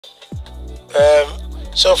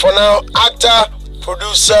So for now, actor,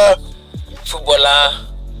 producer, footballer,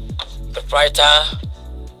 proprietor,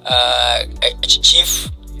 chief.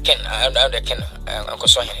 I'm the Ken. Uncle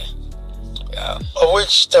Swahili. Of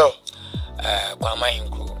which town?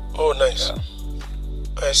 Oh, nice.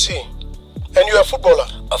 I see. And you are a footballer?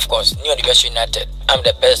 Of course. New Universe United. I'm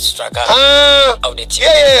the best striker of the team.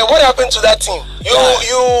 Yeah. What happened to that team?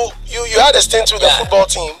 You had a stint with the football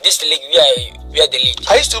team. This league, we are the league.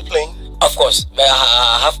 Are you still playing? Of course. But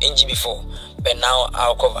I have injury before. But now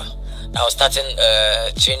I'll cover. I was starting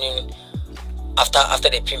training after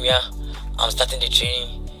the Premier. I'm starting the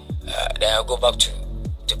training. Then I'll go back to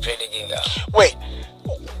play the game. Wait.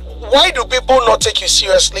 Why do people not take you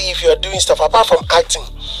seriously if you're doing stuff apart from acting?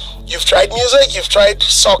 You've tried music, you've tried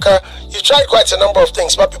soccer, you've tried quite a number of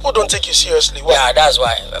things, but people don't take you seriously. Why? Yeah, that's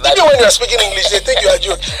why. Even when you're speaking English, they think you are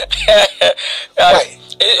joking. Why?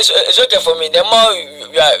 It's okay for me. The more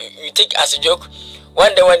you take as a joke,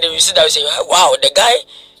 one day you see that, you say, wow, the guy,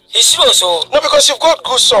 he's serious. So no, because you've got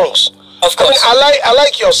good songs. Of course. I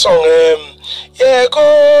like your song.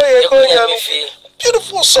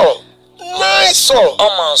 Beautiful song. Nice song.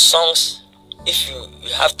 All my songs, if you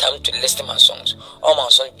have time to listen to my songs, all my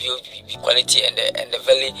songs be quality and the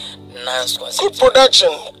very nice concept. Good production,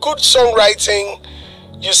 good songwriting.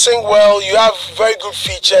 You sing well. You have very good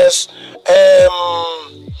features.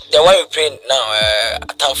 The one you play now,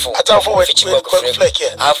 Atamfo with Flake,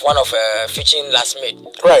 yeah. I have one of featuring Last Mate.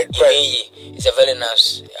 Right. It's a very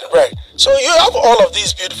nice. Yeah. Right. So you have all of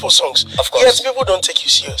these beautiful songs. Of course. Yes, people don't take you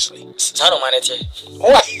seriously. Sound of humanity.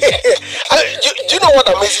 Why? Do you know what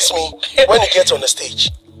amazes me when you get on the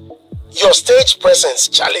stage? Your stage presence,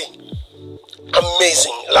 Charlie.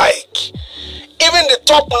 Amazing. Like, even the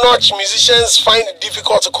top-notch musicians find it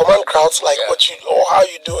difficult to command crowds like what you or how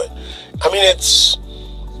you do it. I mean, it's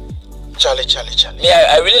Charlie. Yeah,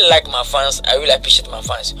 I really like my fans. I really appreciate my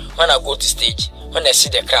fans. When I go to stage, when I see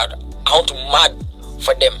the crowd, I want to mad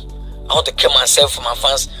for them. I want to kill myself for my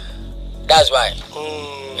fans. That's why.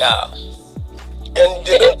 Yeah. And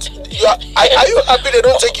they don't. Are you happy they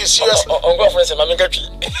don't take you seriously? I'm going for some amigati.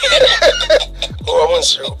 Oh, I'm on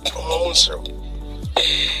zero.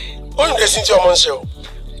 When they see you, I'm on zero.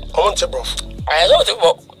 I'm on the bro. I don't think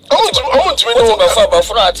about. I want to know about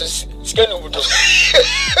for that to scan you. No.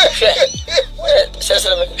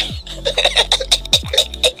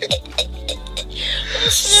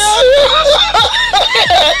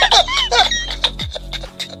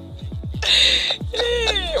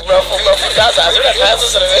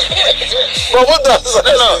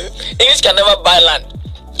 English can never buy land.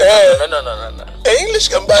 No. English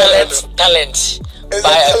can buy land. Talent.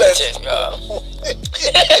 Buy everything.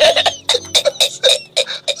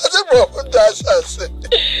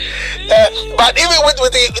 But even with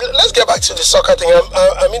the, let's get back to the soccer thing.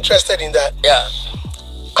 I'm interested in that. Yeah.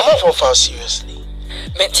 I'm not from foul seriously.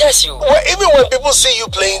 Man, tells you. Well, even when people see you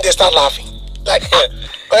playing, they start laughing. Like,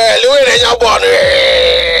 Lilwin Thr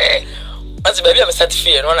aten. Once maybe I'm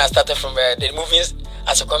certified. When I started from the movies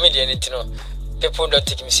as a comedian, you know, people don't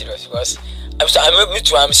take me serious because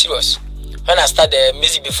I'm serious. When I started the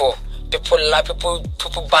music before, people laugh,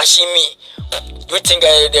 people bashing me. You think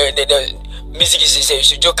the music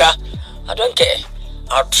is a joker? I don't care.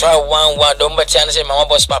 I'll try one, don't but say my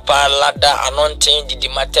boss, papa, ladder, anointing, the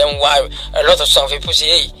matem, why a lot of songs people say,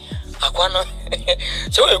 hey, I can't.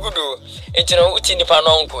 So we good do it, you know, in the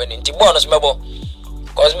panonco and into bonus mebo.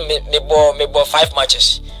 Cause me bought 5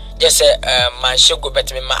 matches. Just say, my show go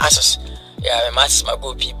better me my asses. Yeah, my asses, my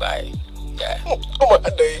go pee by. Yeah. Oh my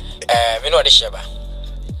day. We know the sheba.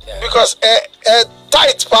 Because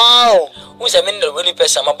tight pow. Who's a minute really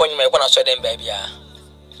person? I'm born my one I saw them baby.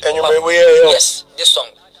 And you may wear yes, this song.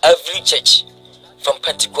 Every church from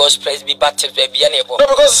Pentecost, praise be Baptist, baby, and no,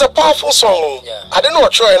 because it's a powerful song. Yeah. I don't know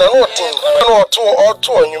what try and I know what thing. I know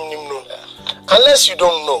two on you. Unless you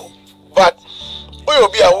don't know. But we will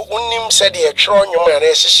be a unim said the tron you man,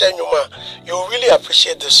 you really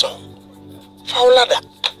appreciate the song. Faulada.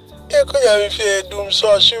 If you do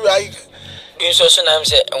so, sure I do so soon. I'm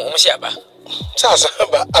saying,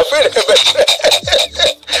 Sasaba, I feel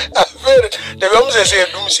the room says,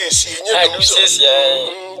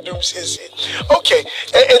 okay,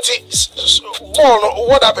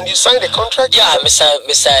 what happened? You signed a contract? Yeah, Miss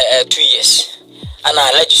 2 years. And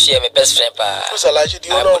I let you see my best friend. Who's Elijah? Do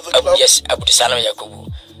you know of the club? Yes, Abu Salam Yakubu.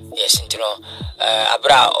 Yes, you know,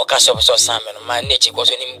 Abra or Castle of Salmon. My nature was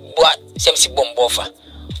in him. What? Same bomb buffer.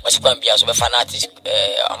 What's going to be as a fanatic?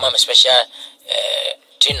 I'm a special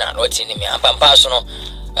trainer, what's in me. I'm personal.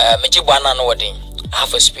 Majibwana, no wedding.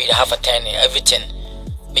 Half a speed, half a 10, everything.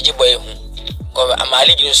 Majiboy, I'm a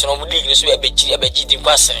league, so no league, so a bit in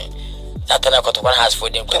person. That time I got one house for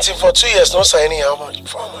them. For 2 years, no signing. How much?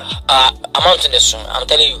 For how much? Amount in the soon. I'm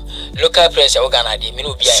telling you, local press organ idea. Me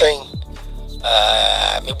no be saying.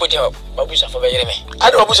 Me put your babush for me.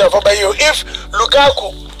 I don't babush for you. If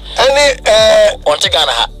Lukaku any on to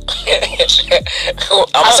Ghana.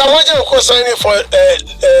 As I want to signing for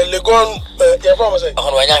Legon. Your mama say.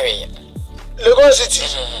 On Wanyari. Legon City.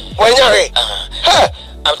 Wanyari.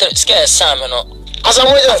 I'm telling scared Sam, you know. As I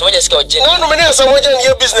want to just go gin. No, as I want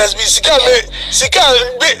your business be Sika me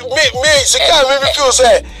feel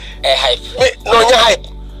say hype. No, your hype.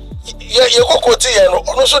 You go quote here,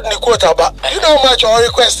 no, so the quote about. You know how much I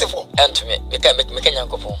request for. And to me, we can make a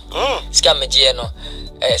couple. Scam me, no.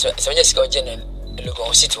 So just go gin and look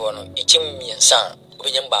on city one. Each me and son,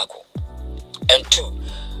 William Baku. And 2,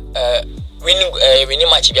 winning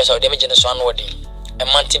match, yes, or damage in the sun or day. A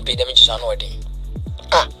mountain pay damages on or day.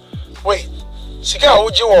 Wait. Sika,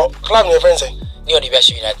 would you club your friends? New DBS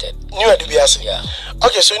United. New DBS. Yeah.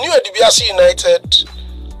 Okay, so New DBS United.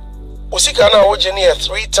 Usika na ojeni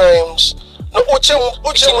 3 times. No, Uche 3.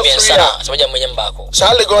 So we are back. So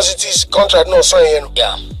Lagos City's contract no sign.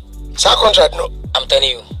 Yeah. So contract no. I'm telling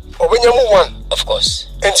you. Or when you move one. Of course.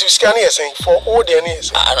 And to scan here saying for all the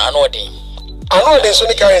years. I know the. I know there's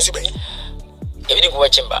only currency. Everything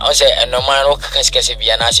watching, but I say a no man who can scarcely be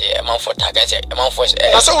an answer, a man for taxes, a man for.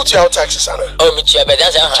 That's what you have taxes, Anna. Oh, me too, but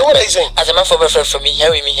that's what I say. As a man for reference for me,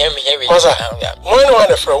 hear me. What's that? One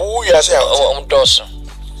on a friend who you are saying, oh, Dawson.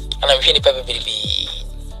 And I'm feeling probably be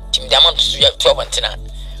Tim Diamond to have 12 and 10.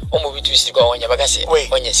 Or movie to go on your bagage.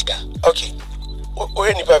 Wait, on your cigar. Okay.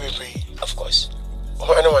 When you baby free, of course.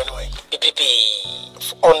 I know.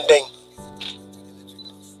 On them.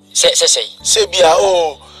 Say, be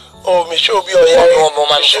oh, me show be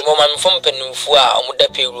woman from Penufua, or Muda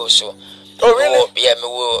Payroll. So, oh, really? Yeah, me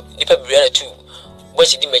will nipper Brianna too.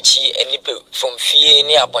 What's it, Machi and nipper from Fie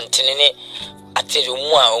near Pontinine? I tell you,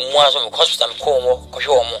 more from hospital, Como.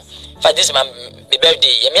 For this man, the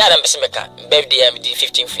birthday, I am Pessimaka, birthday, I'm the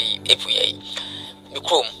 15th April. The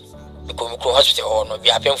crew, the hospital, or no, be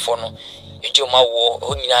happy for no. You do my war,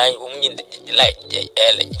 only like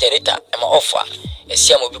generator, and my offer. A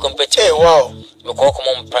Siam will be competitive. Hey, wow. We call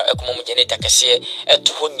common generator, Cassia, and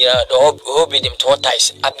to whom you obey them to what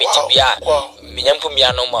ties, up to be a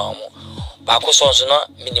Minyampumia no more. Baco sons not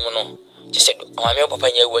minimum. Just said, I'm your papa,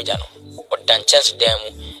 your wajano, or done chance them.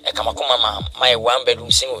 A Kamakoma, my 1-bedroom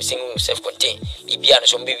single self-contained. Ibiana,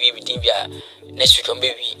 some baby with Divia, next week on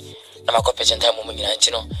baby. Namako present time woman in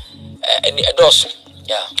Antino. And a dozen.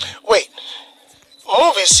 Yeah. Wait.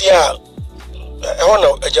 Movies here. I want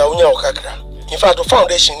to a Jaunya Kakra. In fact, the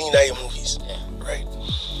foundation in our movies. Yeah. Right.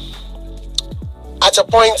 At a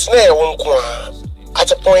point, it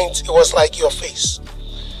was like your face.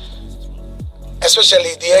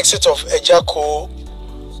 Especially the exit of Ejako,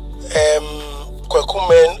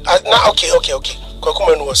 Kwekumen. Okay.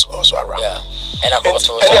 Kwekumen was also around. Yeah. And I go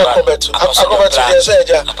to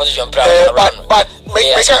but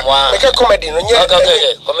make a comedy.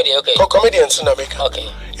 Okay. Comedians in America. Okay.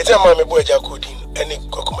 It's a mammy boy Jacodin and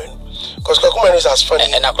Kwekumen. Because Kwekumen is as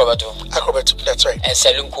funny. And acrobat. That's right. And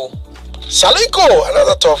Salunko,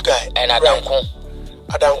 another tough guy. And Adamko.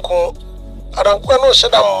 Adamko no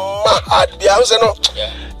shut down my heart. Yeah.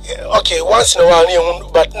 Okay, once in a while,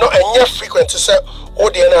 but not a frequent to say, oh,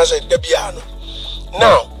 the answer, Debiano.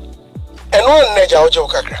 Now, and one Naja Ojo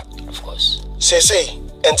Kakra. Of course. Say,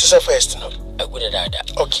 and to say first, no. A good dada.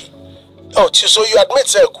 Okay. Oh, so you admit,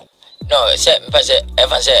 sir? No, sir,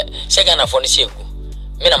 Evan said, second of one is you.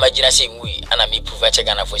 Men imagine saying we, and I may prove a check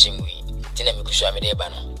and a forcing we. Didn't make sure I'm a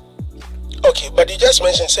banner. Okay, but you just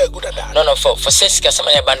mentioned, say, good dada. No, for says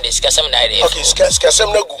Casamana bandits, Casamana. Okay,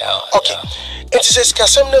 Scasam Nagu. Okay. It is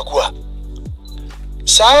Scasam Nagua.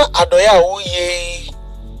 Sir, Adoya,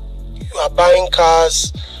 you are buying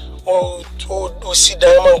cars. Oh, see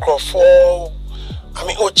Diamond Crawford. I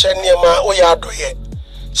mean, Cheniama, Yado yet.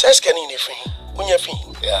 Says can anything when you're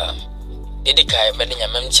feeling. Yeah. Did the guy,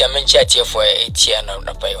 Madame chat here for 8 years now,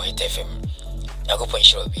 not by White FM. I go point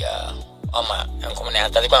show be Oma and come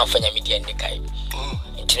out that the ground for your media and the guy.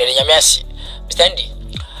 Into the Yamasi. Mr. Andy,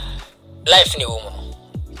 life new woman.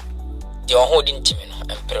 They are holding Timino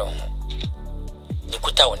and Peron. You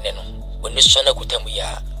could tell when the son could tell me,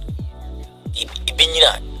 if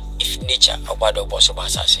nature or bad or boss of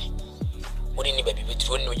Assassin. Wouldn't you be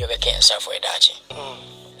between when you can't serve for a dachi?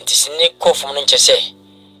 It is a nick call from Ninja say,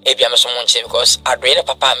 Maybe I'm someone say because I'd rather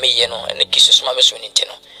papa me, and the kisses mamma soon in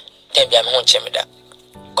Tino. Then be a mon chemida.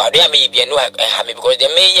 God, there may be a new hammy because they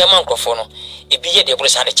may a microphone. It be a devil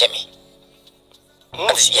had a chemmy.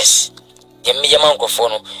 Yes, there may a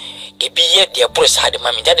microphone. It be yet the police had a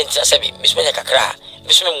mammy that didn't say Miss Menacra,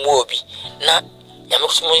 Bisum Mobi, na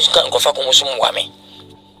Yamuska and Kofa Musum Wame.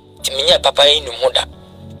 Timinia papa in Muda.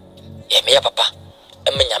 Yamia papa,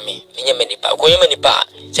 and Menyami, Minyamanipa, Goyamanipa,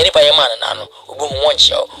 Senipa Yaman, Ubu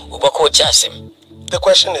Wancho, Ubako Chasim. The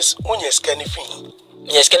question is, when you scan anything?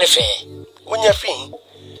 Yes, can you When you're free?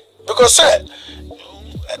 Because, sir,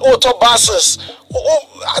 auto buses,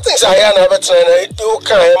 I think I am a veteran.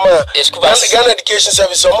 Ghana Education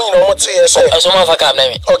Service, what's here?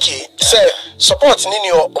 Okay, sir, support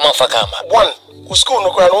Nino Umafakama. One, who school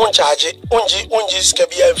no grand won't charge it, Unjis can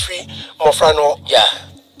be free, Mofrano. Yeah.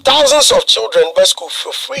 Thousands of children by school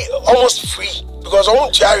for free, almost free. Because I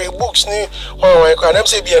won't carry books near one I'm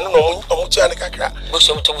saying,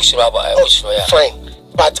 fine.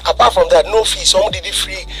 But apart from that, no fees, only the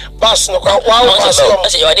free bus. No, I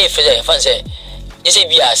say, you are there for the fancy. You say,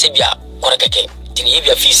 be a Sibia, Korakake,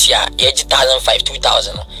 Tinibia Fisia, 8,005,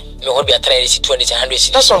 2,000. You will be a 20,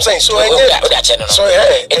 100. That's what I'm saying. So, so,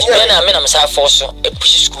 I'm force a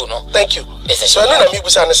push school. No, thank you. So, I know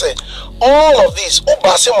I'm say all of these,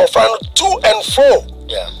 Obasim of to and fro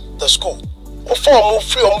the school. For move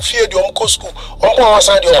free, fear the school,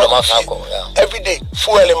 every day,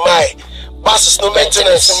 fuel in my. Buses no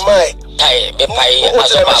maintenance in my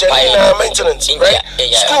maintenance, right?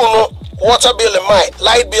 School no water bill in my,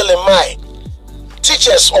 light bill in my,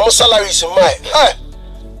 teachers almost salaries in my. Hey,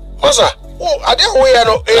 Master, I didn't wear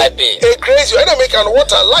no a crazy. I don't make an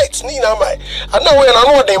water lights. Nina my. I know when I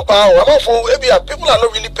know the power. I'm not from people are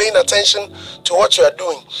not really paying attention to what you are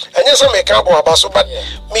doing. And yes, I make a basso, but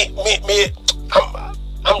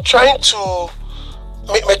I'm trying to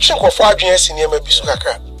make me think of 5 years in here, maybe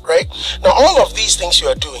right now, all of these things you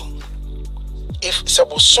are doing, if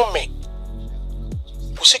Sabosome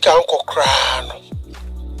Usika Uncle Crano,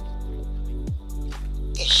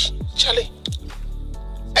 Charlie,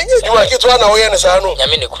 and you are get 1 hour and I know.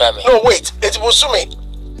 No, wait, it was Sumi.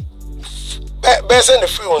 Best and the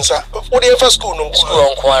free ones, sir. What do you first school? No school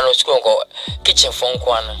on Quano, school kitchen phone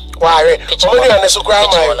Quano. Why, only on the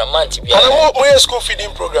grandma on a month. And I'm more school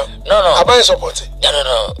feeding program. No, I buy support.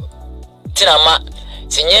 No. Tinama.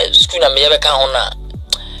 Senior school and Meva Kauna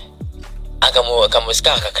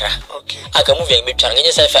Akamuska. Okay. Akamoving me trying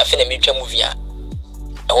to say a mutual movie. I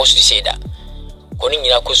was to say that. Going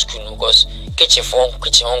in our school because kitchen phone,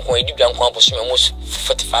 kitchen home, you don't want almost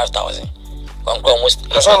 45,000. Almost.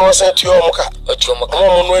 The son was sent to your mocha or to your mocha.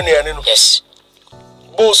 Yes.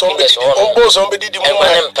 Both on both somebody did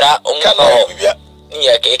the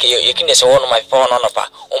yeah, you can just one my phone on a pa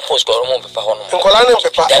on post or on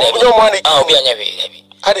no money. I'll be a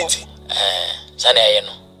I didn't see. Sunday, you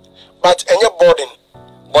know. But and your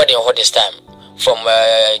boarding all this time from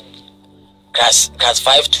class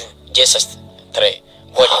 5 to just 3.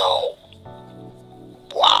 Wow.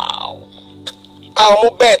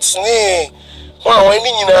 I'll bets nee. Wow, I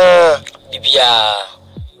mean, Bibia,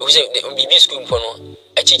 who's a BB school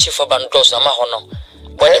a teacher for Bantos, Namahono.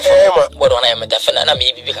 What on I am a definite,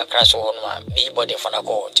 maybe a crash on my body for a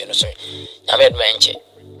call, you know. So I made mention.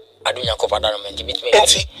 I do not cover that.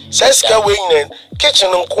 Says Kawing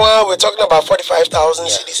kitchen and Kwa, we're talking about 45,000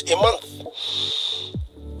 cities a month.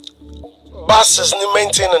 Buses, new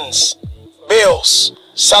maintenance, bills,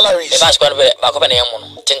 salaries. The bus going back up an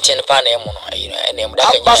M1, 10 pound M1, and name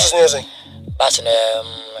that buses near Bus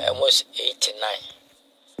almost 89.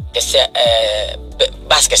 The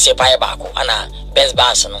basket say by a barco, Anna, Ben's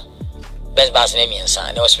Bassano, Ben's Bass name and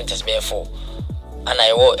son, no sprinters bear 4. And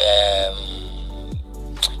I will,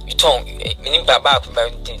 you told me back,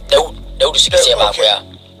 they would say about where.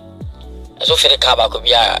 As if the car back would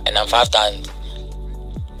be and I'm 5,000.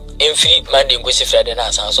 In free Monday, go see Fred and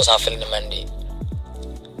us, and so suffering the Monday.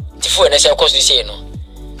 The food and I say, of course, you say no.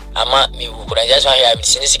 I'm me who could I just hear me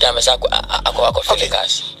since he came as a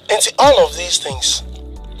and see all of these things.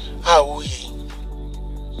 How we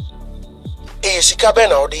is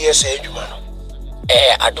Cabana or the SA, you man.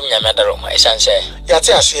 I don't know matter of my son, say,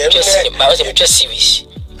 Yatas, just series.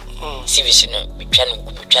 Series, you know, we can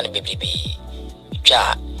baby.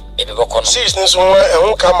 Seriousness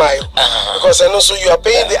won't come out because I know so you are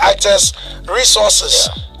paying the actors resources,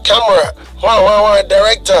 camera, one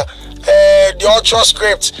director, the ultra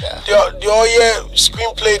script, the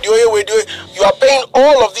screenplay, you are paying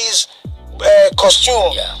all of these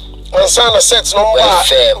costume and sound sets, no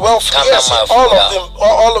welfare, yes,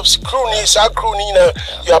 all of crew needs,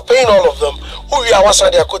 you are paying all of them. Who you are was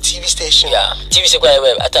at their TV station? Yeah, TV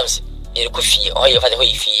station at times you could feel all your father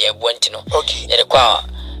if you want to know. Okay,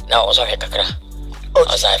 now also a kakra.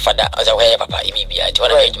 As I father, as I wear papa, maybe I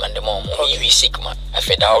want to age man the mom, we sick man. I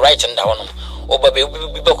fed our right and down. Oh, but we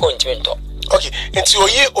be going to talk. Okay, and so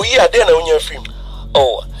you are then on your film.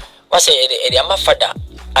 Oh, What's a my father?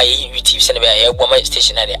 I receive send a woman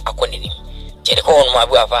stationary. I couldn't him. Take on my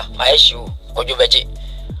brother, my issue, could you veggie?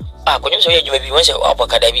 I couldn't say you maybe once a upper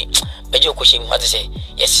academy, but you pushing what to say.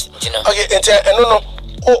 Yes, okay, and no,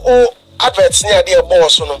 oh, adverts near dear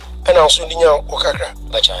boss, no, and also in your okakra.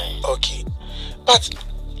 Okay, but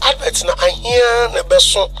adverts na I hear the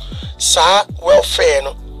best so, sir, welfare,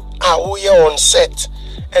 no, we are on set,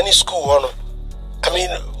 any school, no. I mean,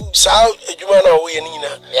 sir, you man are we in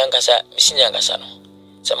Yankasa, Missing Yankasano.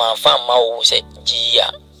 Some farm mau say,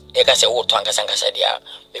 Gia, Yakasa, old Tankasanka,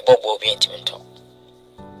 the Bob will be intimate.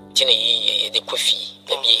 Tinny, the coffee,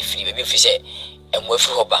 the beef, the beef, say, and with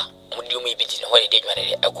Hoba, would you maybe didn't holiday when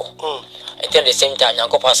I echo. And then the same time,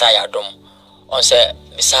 Uncle Passaya dome on say,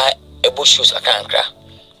 beside a bush shoes a cancra.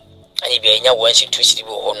 And if you know once you twist the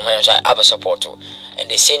on when I have a support to, and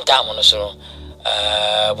the same time on the solo,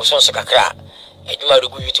 was also a crack. And you might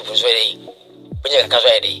go to Brazil, when you can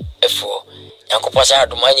ready, a four. Uncle Passaya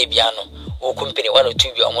do money piano, or company 1 or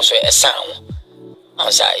 2 be almost a sound.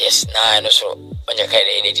 Answer yes, now I know so when you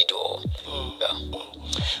carry lady door.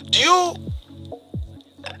 Do you?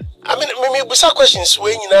 I mean, maybe we saw questions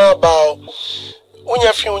when you know about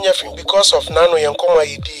unyafin because of nano yankoma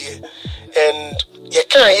idea and you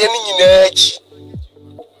can't any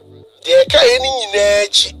there can't any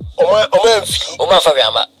Oma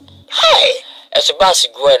Fabiama. Hi, as a bass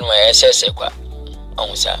going where I say,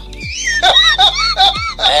 Onsa.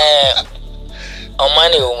 On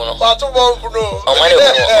money, on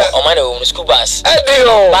money, school bus.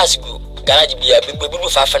 Bus group, garage be a big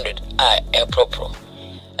 500. A proper.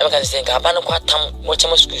 I can think about no quatam, watch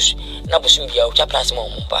my schools, Nabusu, your chaplain's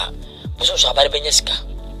mom, Busu about Benesca.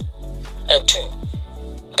 And 2.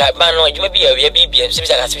 Gabano, you may be a baby and seems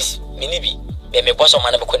like a minibi, may me boss on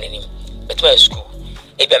my name, but my school.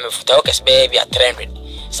 Maybe I'm a photographer's baby at 300.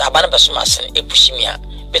 Sabana Basumas and a pushimia,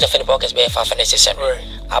 bit of any pockets by 5 and 600.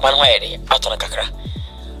 Abanway, out on a cacra.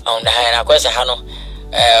 On the high, I was a hano.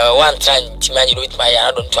 One time to manage with my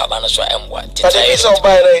adon to Abano, so I am one. But it is all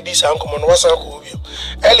by this uncle, what's uncle you?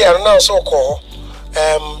 Earlier now, so call.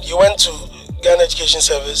 You went to Ghana Education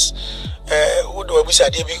Service. Who do we say? I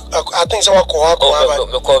think so. Call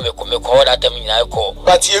that them in I call.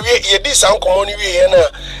 But you this uncle money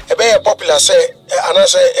a very popular say, and I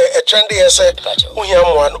say a trendy say, we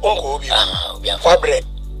have one uncle. Fabre.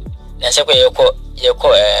 That's a way you call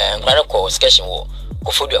Granaco sketching war.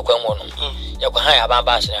 Go for your common. You can hire about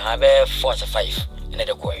bass and have 45 in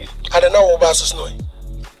the coin. I don't know what bass is knowing.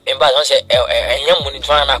 In Bass, a young money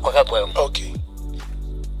trying to cock up. Okay.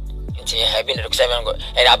 I've been to 7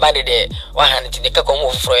 and I banded the 100 in the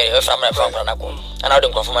Kakomo from my phone. And I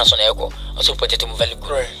don't confirm on echo. Also put it to very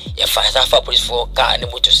good. Your fast half up is for car and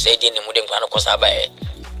to say in the wooden ground of Costa.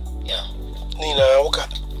 Yeah. Nina, okay.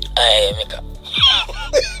 I make up.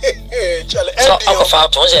 So, Uncle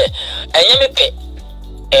Fountain say, and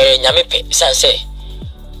Yamipe, son say,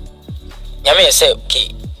 Yami say,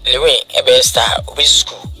 Lilwin, a best star, which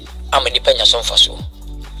school, I'm independent son for so.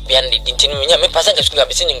 Beyond the Dintin, passing the school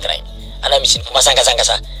of singing crime, and I'm missing Masanga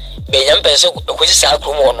Sangasa. Bayam Peso, which is our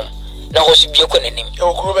crew, no host be a name,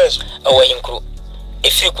 away in crew.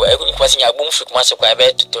 If you were crossing a boom for Massacre, I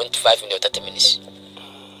bet to 25 minutes 30 minutes.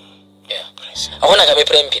 Yeah, I want to have a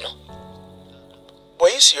prempino. Were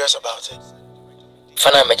you serious about it?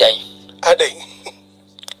 Fana Majai. Are they?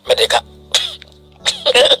 Medica.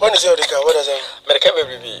 What is your Medica? What does that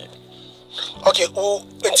mean? Okay,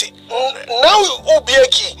 now you be a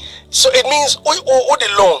key. So it means all the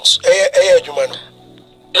loans,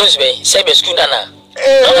 loans be say be school nana.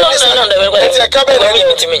 No, it's a cabin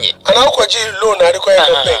and how could you loan at the coin?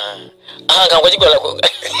 What you go like?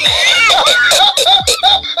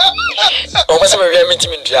 Oh, must be very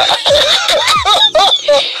intimate.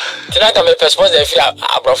 Tonight I'm a person that feel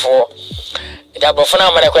abroad. The abroad now,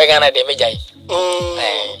 I'm going to the Majai.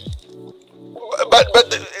 But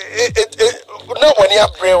not when you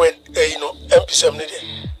have prayer with MP7.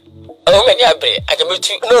 Oh, when you have prayer, I can be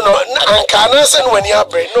too. No, I cannot send when you have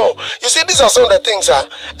prayer. No, you see, these are some of the things I'm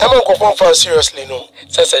going to go for seriously. No,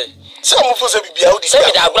 say, some of us will be out. Say,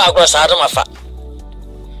 I'm going to start my fat.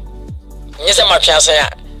 Yes, I'm not chance.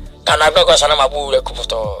 Can I go on my boo?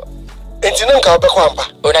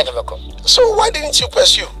 So why didn't you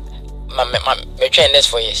pursue? My train that's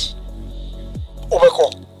 4 years.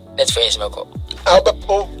 Overcall. That's 4 years, Mako. I'll be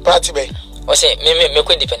party bay. What's it? Make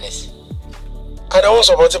independence. I don't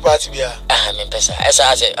support the party beer. I'm in Pesa. As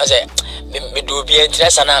I say, me do be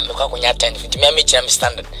interested and I'm going to attend to me. I'm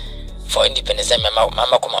standard for independence. And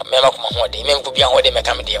Mamma come on, they may be on what they may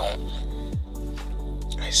come at their home.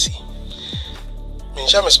 I see. Me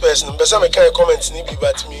share my space. No, but me can comment ni bi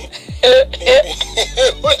but me.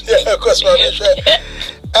 Because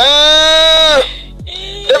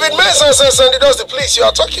David Mason says, Sandy does the police. You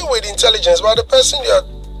are talking with intelligence, but the person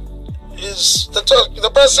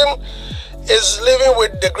the person is living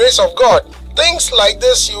with the grace of God. Things like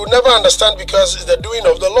this you will never understand because it's the doing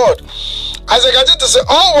of the Lord. Isaac I to say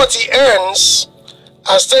all what he earns,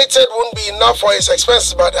 as stated, won't be enough for his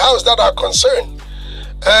expenses, but how is that our concern?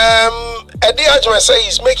 Eddie Ajman say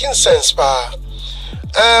he's making sense, pa.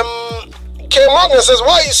 K. Morgan says,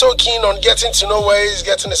 why are you so keen on getting to know where he's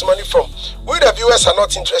getting his money from? We the viewers are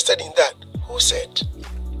not interested in that. Who said?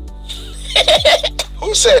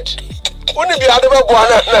 Who said? Wouldn't be Adaba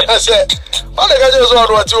Buana? I said, all the guys was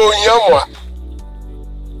on what you Yamwa.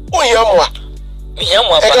 I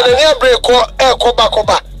got a near break or Koba.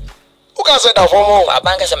 Who can say that for more? A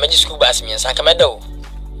bank as a magic school bass me and Sakamado.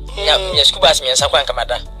 Your school bass me and Sakwan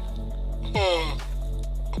Kamada.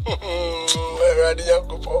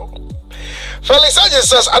 Felix Ajay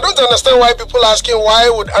says, I don't understand why people asking why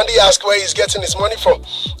would Andy ask where he's getting his money from.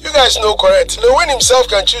 You guys know correct. Lilwin himself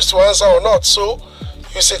can choose to answer or not. So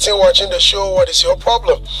you sitting watching the show, what is your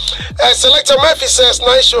problem? Selector Murphy says,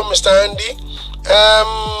 nice show, Mr. Andy.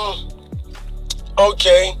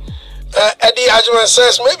 Okay. Eddie Ajman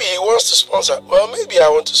says, maybe he wants to sponsor. Well, maybe I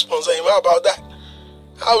want to sponsor him. How about that?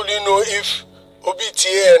 How will you know if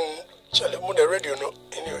OBTA and Charlie Moon the radio know?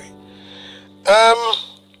 Anyway.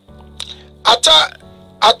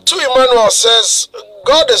 Atu Emmanuel says,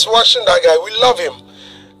 God is watching that guy. We love him.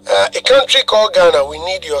 A country called Ghana, we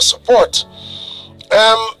need your support.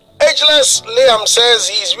 Ageless Liam says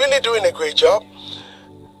he's really doing a great job.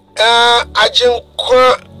 Achim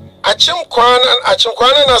Kwana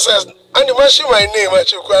says, and you mentioned my name,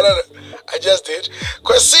 Achim Kwana. I just did.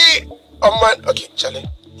 Because see, okay, Charlie,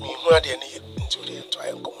 me who had any into the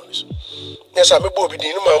entire community. Yes, I'm a Bobby,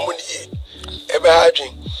 my money, ever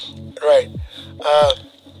having. Right.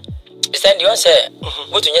 Stand you say,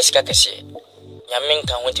 what to Jessica Cassie? Yamin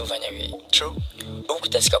can want to find a way. True. Look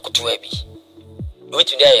at the Skakutuebi. Wait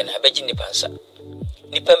today and I bet in the pansa.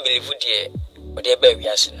 Nippon believe would dear, or dear baby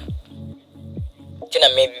asina. Can I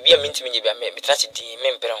maybe be a mint to me by me, tragedy,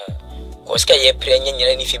 memperon, or sky a praying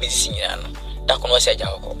any fibby senior. That can was a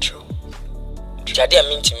job. True. Jadia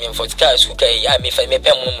mint to me for the cars who can I may find me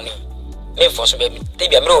pen money. For some baby, they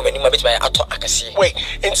are no many bit by Ato Akasi. Wait,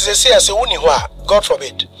 and to say, I say, Uniwa, God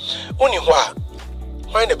forbid. Uniwa,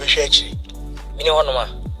 mind a bishachi. Minoma.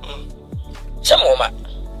 Some woman.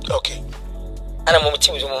 Okay. And I'm a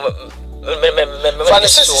team.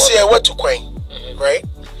 Francis say what to coin, right?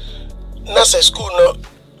 Nasa school no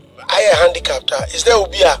I handicapped. Is there will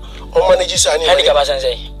be a or manages any handicap as I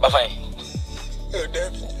say, but fine. Oh,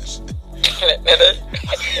 yes.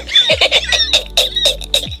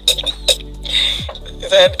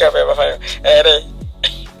 It's a handicap, fire.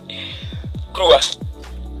 Crua.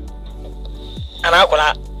 And I call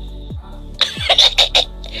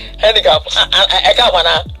handicap. I got one.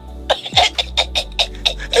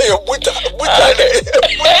 Hey, Buta.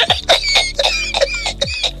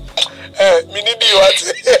 Minidi what?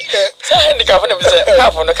 So handicap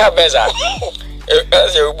half on the car beza.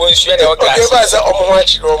 As you both share your glass.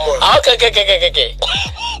 Okay.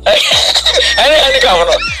 Any handicap.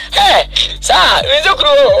 Hey, sir, it's a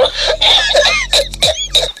crew.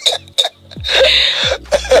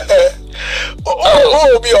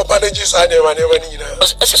 Oh, be your managers and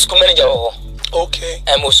as a school manager. Okay.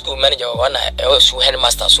 I'm a school manager. One I also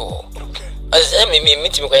headmaster. So, okay. As I meet me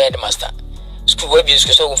headmaster. School web is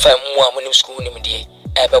so find more money school in the day.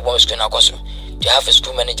 Ever school now. You have a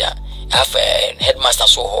school manager, have a headmaster,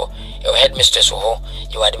 so your headmistress, your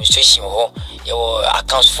administration, your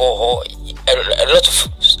accounts for a lot of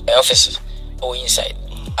offices inside.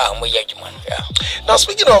 Now,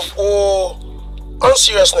 speaking of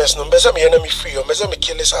unseriousness, no, better me enemy free, or better me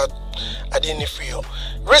kill this out. I didn't free.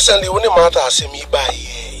 Recently, when the matter has me by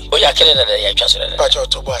you're killing that, I trust it. Patch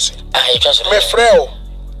out to Bossy. I trust it. My friend,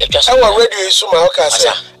 I will ready to assume my say,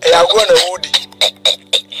 I am going to woody.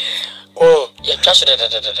 Oh, you trust it.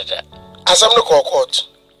 As I'm no court.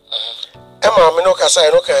 Emma, I no Casa,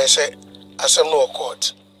 I can say, as I'm no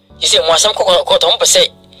court. You say, once I'm court on per se.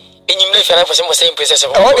 In you live for some same princess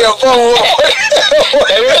of all your phone.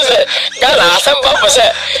 There is a gala, some papa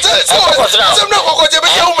said, I'm not going to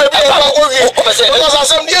be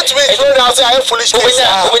because I'm here to be thrown out. I have foolish things.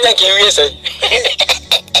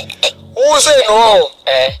 Who say no?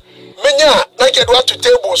 Menya, like you want to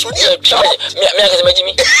tables when you try. Me,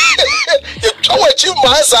 you try what you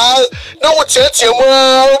must. Now what's it?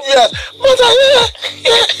 But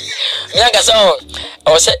I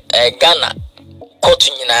was Ghana.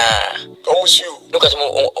 court nyina almost you look at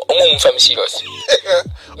mo fam serious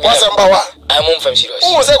what's ambawa I mo fam serious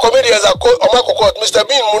who say comedians are omako court Mr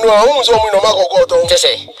Bean mu no who say mu no omako court te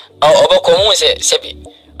say obako mo say sebi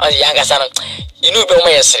yanga sana you know be mo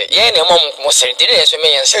yesere ye na mo sere de na so me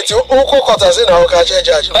yesere eti o court as na o ka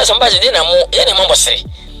judge ba so ba de na mo ye na mo sere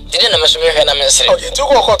de na me so me hwe na me sere okay enti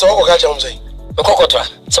o court o ka jam say o court wa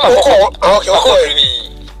se ma okay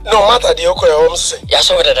no matter the okay o say ya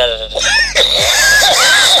so da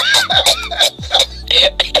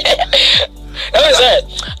I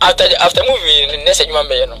said after movie next you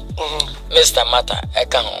remember Mr. Mata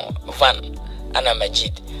Van Anna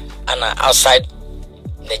Majid and outside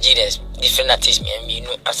Nigerians different artists me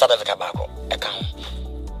know outside of Kabako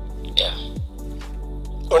yeah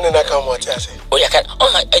only na come what I say oh ya kan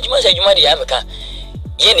ajuma say ajuma di ameka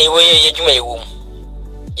ye na we ajuma ye wom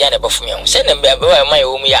ya na bafu me say na be my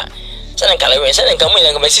wom ya say na kala we say na kamu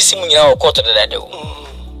nyanga masisi mu nyina o koto da da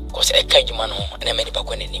ko say ka ajuma no na me di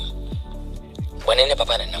bakọ nanim wanene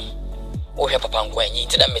papa na nam o hwe papa nko anyi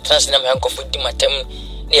nti da me trans na me hankofo di matem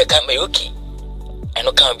na ye kan me okay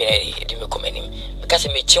eno kan bi na di me komanim because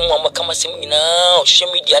me chimu amaka masem nyina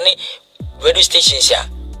social media ne radio stations ya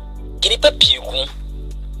kini papi ku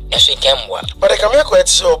na so kemwa but I can make it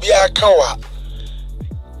so be a kawa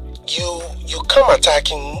you come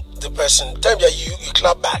attacking the person time you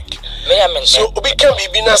clap back so obi can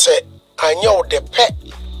be na say anyo the pet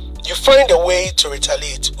you find a way to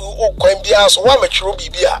retaliate. O kwan bia so wa metro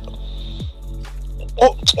bibia.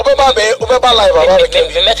 Obeba live about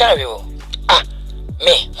me meka we o. Ah,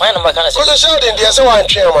 me, why no maka na say. Kwadwo Sheldon dey say wan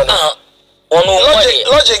twe ama no.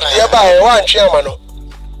 Logic dey ba wan twe ama no.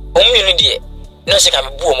 Omu ni dey. No say ka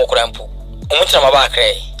me bu o mo kura mpo. Omu tira ma ba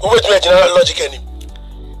krai. Obetuna gina logic ani.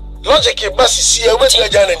 Logic e ba sisi e obetuna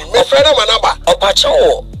gina ani. Me freda manaba. Opa che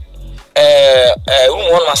wo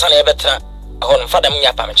room one masa na e betra. I'm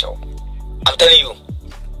telling you.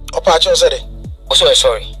 Opacho said it. Oh,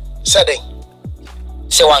 sorry. Said it.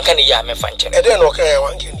 Say one can ya me function. I don't know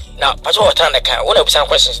one can. Now, Pacho turn the car. One of some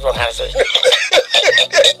questions no can say.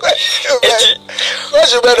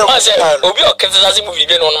 What's your better? I said, Obi o criticizing movie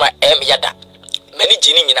been on my yada. Many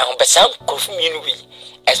jinning in our some confirm you we,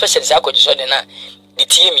 especially Kwadwo Sheldon na the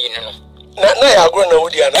team you know. Na ya grow na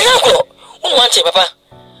wodi ana. Na ko. Want papa.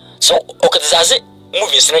 So o criticizing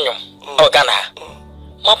movies no Ghana.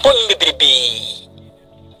 My point be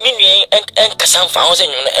meaning and Cassam found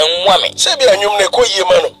and woman. Say be a new neko ye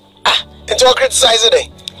mano. Ah, into criticize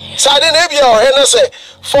it. Sade na bia o he na say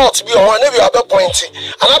fault bi o na bia be point.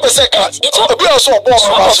 And I be say it be also bo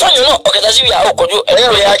so you know okay that's we are Kwadwo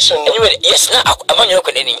reaction. Anyway, yes na amanyo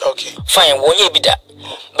ko nani. Okay. Fine, wonye bi da.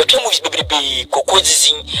 But movies be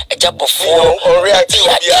kokozizin a job of on reacting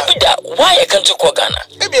bia why I can't to Ghana.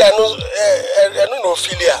 Maybe I no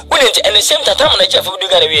filia. And the same time na Jeff do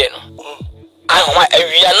Ghana we no. I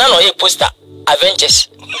we are none of poster Avengers.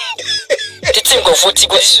 The team go 40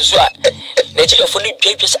 go this so the team for new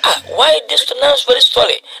papers why this to announce very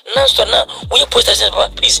story now so now we poster say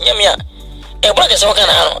please nyamia e bra ka se waka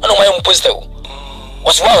na no my poster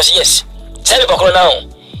was yes say be bakro now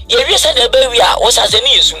ye said the baby was as a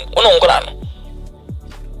news no nkora no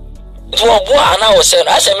to obo ana wo say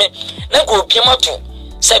I say me na go piama to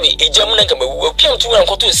say be ejam na nka mawu piam to na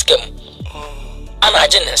nkoto scam ana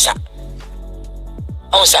agenensa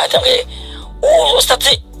on say atam o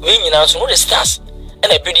start we nyina so no the stars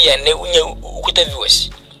and a video and unya ukuta viewers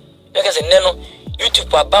because no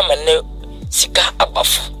YouTube abama ne sika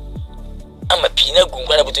abafu ama pina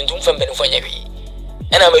gungwana butuntum fa mbenu fanya wi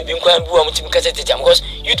and I'm a bin kwan bi wa mutim cassette jam because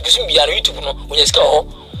YouTube so bia no YouTube no unya sika ho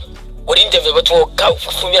wodi interview beto ka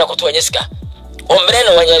fu mi na koto anya sika ombre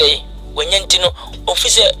na wanyare wanyanti no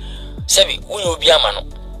office sabi unya obi ama no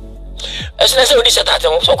esna se odi setata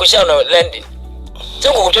mo so ko share no landing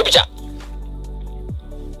so ko to bicha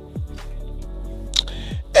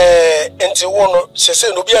until one say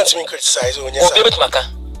no be answering criticize on yes.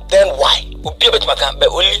 Then why? Obi bet maka but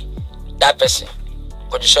only that person.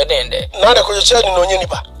 Kwadwo Sheldon there. Now the Kwadwo Sheldon no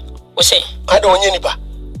nyenipa. We say I don't nyenipa.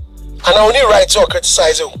 And I only right to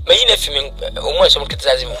criticize you. Me you filming omo so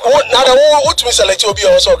criticize me. Now the what me select obi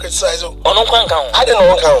also criticize you. Ono kwan kan. I don't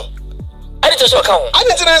know kan. I didn't so kan. I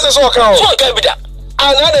didn't say so kan. So kan bi da.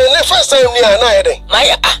 And the first time near na here. My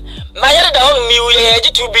da on mi we ye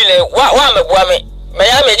 2 billion. Wa meboa me. Me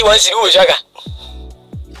ya me ji wan siri wo shaka.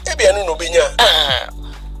 Ebi anu no benya.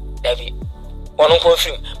 David. One on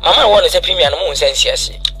film. Mama want to say premier no mo sense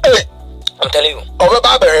ase. Hey, I'm telling you. Oba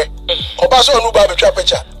ba bere. Oba so anu ba be twa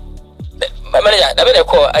picture. My manager, David dey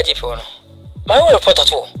call IGP no. My own reporter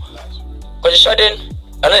too. Kwadwo Sheldon,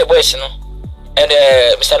 another boys no. And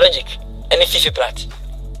Mr. Logic, and Fifi Plat.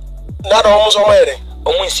 Not almost on my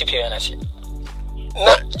almost CPN.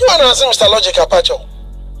 Now, you want to ask Mr. Logic Apache?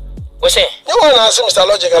 What's it? You want to ask Mr.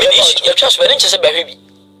 Logic Apache? Your trust, but then just a baby.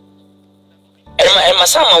 And my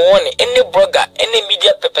son, I want any blogger, any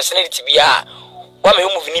media personality be a one who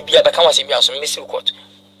move be a become a some missing court.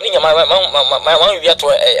 My mom, we are to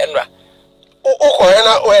Enra.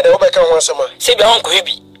 Oh, where the Obeka wants him. Say, the uncle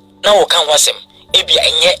Hibby. Now, can't was him. Ebi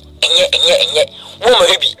and yet. Woman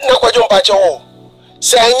Hibby. No, I don't patch your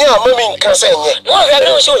say, yeah, mammy can say, no, I have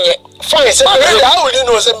no showing yet. Fine, how will you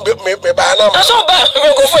know some me by now? So bad,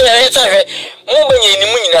 we'll go for your answer.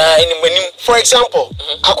 For example,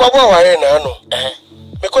 Kwadwo Sheldon.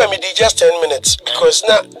 Because me just 10 minutes because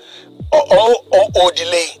now or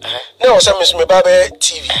delay. Now some is me babe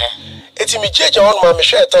TV. It's me judge on my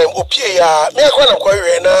share time. Opia me akwana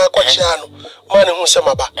kwari na kwacha no. Man hu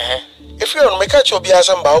semaba. If you on me catch obi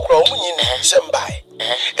asamba okra omunyi sembai.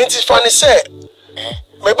 It is funny say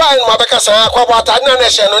me buy no mabeka san Kwadwo ata na na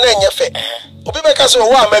hye no na enyefe. Obi beka say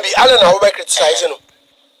wo maybe alle na wo be criticize no.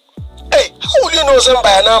 Hey, how will you know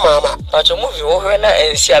sembai na mama? But you movie wo hwe na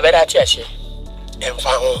ensi abeda ti ahye. Emfa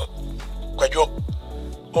ho. Kwadwo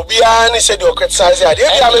Obia ni said you criticize it. If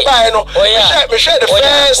you buy no, me share the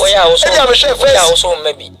first. If you share first, also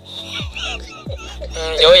maybe.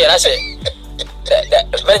 Yeah, that's it.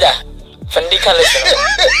 Brother, Fendi can listen.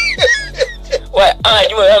 Why?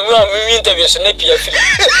 You interview so nepi afiri.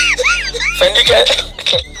 Fendi can.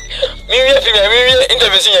 Me interview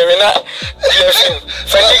me na.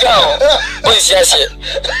 Fendi can. Boys yes.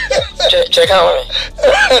 Check out me.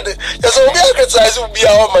 Yes, Obia criticize Obia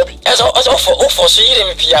o maybe. As for so you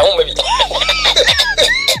me pia o maybe. Oh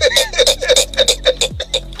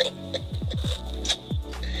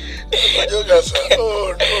no.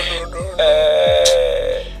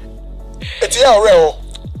 It's your real.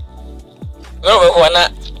 No, Juana.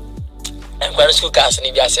 I'm going to school class and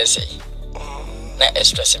if you say, not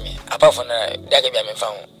stress me. Apart from that, there can be a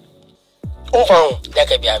found. Oh, found. There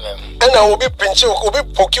can be a man. And I will be pinch you, will be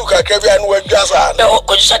poke you, and work gas. No,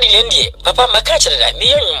 could you study India? Papa, my catcher that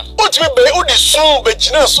me. What we be only soon, but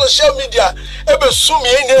you know, social media. Ever soon, me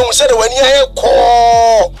ain't said when you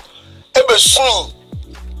call. Ever soon.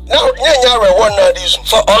 Now, Nyanya one now this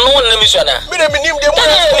for unknown missioner. Me name them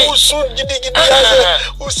who soon giddy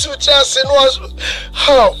who suit chance and was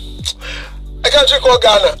how I can't recall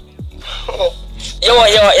Ghana. You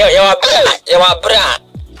are bra.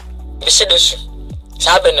 Besides,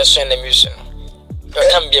 Sabin is in the museum. You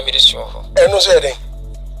can't be a medicine. And no said a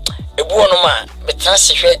buonoma, but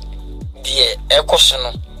transfer the air caution.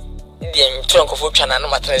 The trunk of Uchana no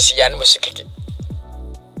maternity and security.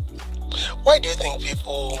 Why do you think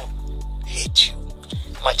people hate you?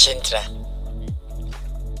 Machintra.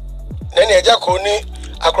 Nene Jakoni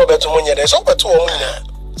acrobat money, there's over 2 women.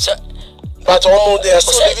 But almost they are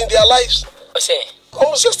still living their lives.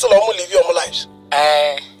 Almost still living your lives.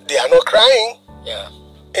 They are not crying. Yeah.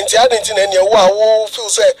 In the other thing, and you feel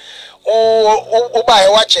say, oh, buy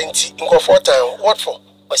watching in go for time. What for?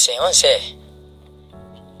 On say,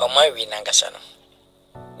 my win Nangasano.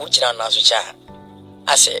 Which now Nasucha.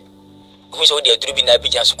 I said. Who's all the dripping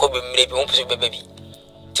Abidjan, so could be maybe one baby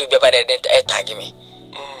to be better than tag me.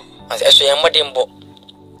 As I am modern book.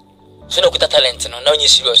 So no good talent, no new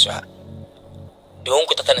serious. The own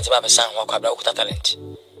good talent about my son, walk about talent.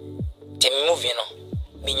 Tell me moving on,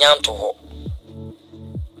 be young to hope.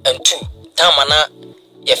 And 2, Tamana,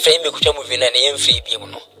 your friend me could move in and aim free be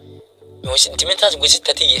no. You was sentimental with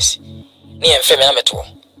 30 years. Near Femina to.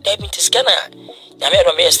 They been to scanner.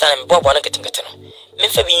 Yammer may stand Bob on a getting better. Me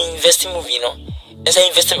for be investing movie no as I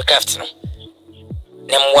invest in my craft no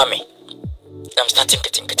nem wame I'm starting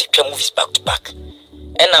getting movies back to back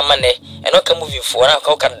and I'm money and I can movie for now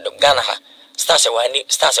can Ghana stars a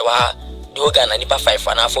do Ghana nipa 5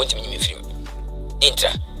 and 40 minutes film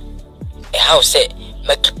intra a house say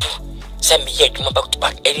make send me here to back to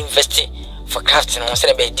back and invest for crafting and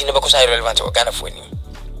say be dinner because I relevant to Ghana for him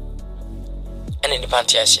and in the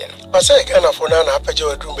panty I see no but say Ghana for now I pay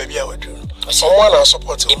your room baby I would do. Someone I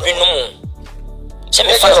support you. If no send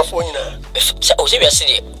me fire for you now. If you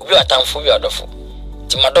see, we are time for you.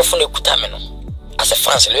 Timadofo kutameno as a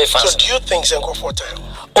fancy very fancy. So do you think it's for time?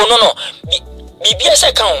 Oh no. BBS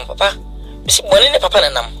account, Papa. You see, Bonnie Papa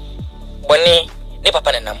Nanam. Bonnie, ne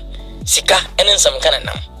Papa Nanam. Sika, and then some kind of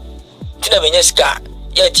nam. Tina Beneska,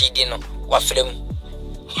 yet dino, what film.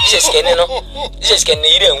 This is can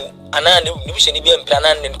need and I knew she be in plan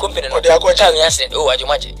and company. Or they are going to answer. Oh, I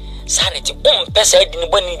imagine. Sanity, Pessa didn't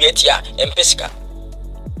bonny get ya and Pesca.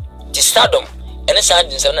 The stardom, and a side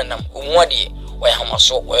in Zanam, Umwadi, where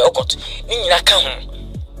Hamaso, where Okot, Nina come.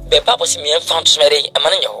 Be papa see me and found Smerry, a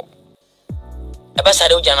man in your eba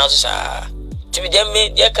sare o jana so sa ti bi dem me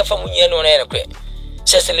dia ka fa mu nyɛ no na yɛ kre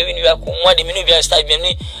sɛ Lilwin wi akɔ mo de me no bia start bi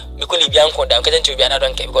me me ko li bia nko da ka tenti obi na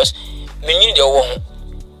don ke because me nyini de wo ho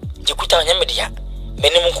di kuta nya me dia me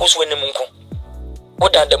ne mu ko so ne mu nko o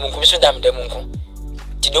da da mu nko so da me da mu nko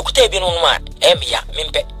ti de kuta bi no no ma me ya me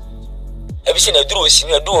mpe e bi se na duro si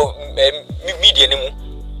na do media ne mu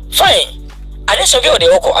fine ade so bi o de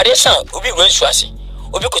okɔ ade san obi gro nsu ase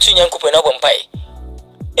obi kotu nya nko na bɔ mpai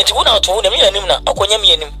enti wo na to na me anim na akonya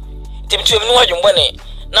me anim tim tu me no adwumbo ne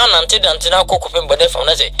na nante dante na akɔkɔ bɔde fa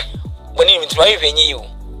na sɛ bɔne mi tuma hwehwɛ nyi yiwo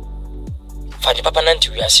fa de papa nante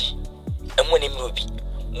wiase amu ne mi obi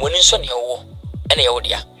moni nso ne ɛwɔ ɛna ɛwɔ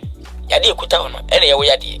dia yade ekuta hono ɛna ɛwɔ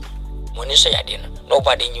yade moni nso yade no na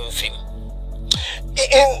ɔba de nyi mfim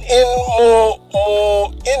in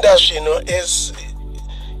more industry, you know, it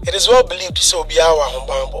is well believed so be our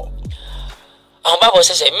hombambo. Hombambo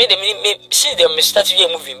says me see them start to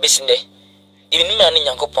moving business. Even me and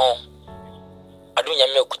Yankopon. I don't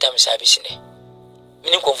yam kutam sabisine.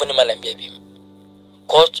 Meaning confirm malambia bim.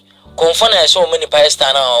 Court confirm so many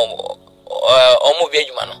pastana or mobile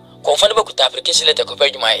humano. Confirm about application letter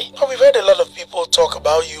compared to my. Oh, we've heard a lot of people talk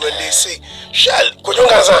about you and they say, Shell,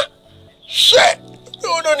 Kujungaza, Shell.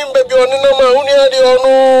 You don't even baby on the number, only had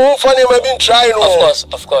no funny, I've been trying. Of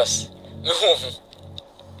course. I'm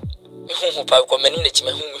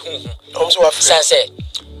so afraid.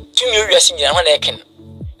 2 years in one ken.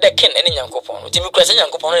 The ken any young coupon. Timmy Crescent young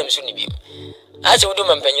coupon and soon be. As you do,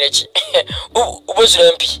 my penny. Who was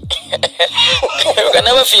MP? You can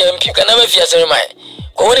never fear MP, you can never fear ceremony.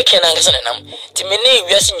 Go to Ken Anderson and I'm Timmy,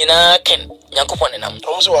 we are seeing a ken, young coupon and I'm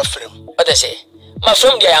so afraid. What I say? My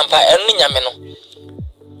friend, the empire, and Yameno.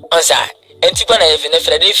 Answer, and Tipana in the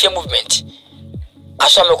Philadelphia movement. I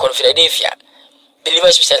saw me call Philadelphia.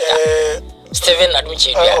 Believers Center. Stephen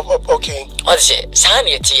Admichi. Okay. What say?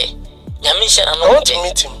 Sani eti. Yamisha I want to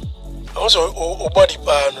meet him. I also body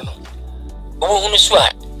pan. Oh, who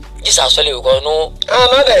swear? This actually will go no.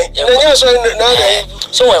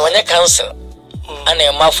 So when you council, and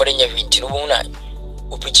a mouth for the winter,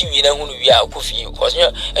 who put you in a who we are coffee, because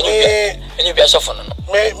you and you be a softener.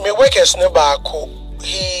 Me workers never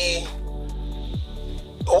he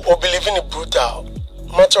believe in it brutal.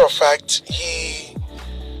 Matter of fact,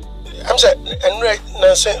 I'm saying, and right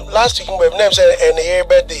now, last week we have said and a year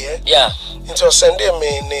birthday. Yeah. Into Sunday,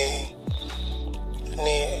 me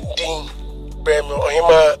Dean Bremo or him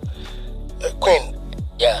Queen.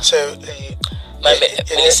 Yeah. So, my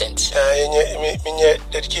innocent. In your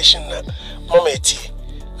dedication, Mama T.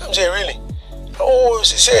 I'm saying, really? Oh,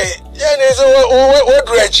 she say, yeah, there's a what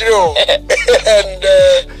right, you know. And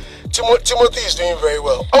Timothy is doing very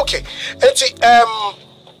well. Okay. And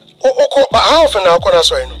how often now can I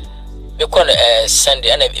say no? We call Sunday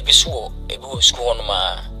and a school on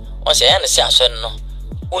my once I understand son no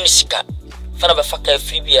unisika fana faka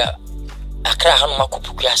free beer akra hanu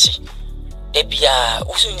makopukuasi de bia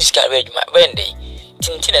unisika regiment when day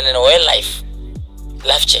tintin and no life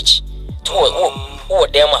church to wo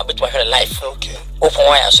dem a bit my life okay open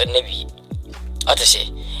wire so na bi ate say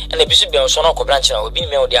and ebi so bi so na ko branch na obi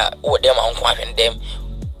me wo dia wo dem a nko ahwen dem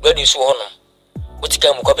ready so hono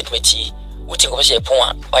utika mu ko bit meti uti ko se pon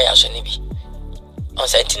a wire so na bi on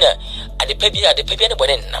sentina ade pa bi ne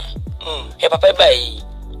bone nnam he papa bai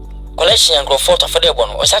collection and grow photo for the one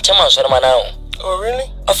or such a man so now. Oh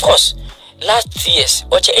really? Of course. Last years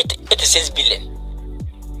watch 86 billion.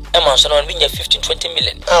 A man so on being 15-20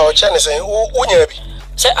 million. Ah, what China saying who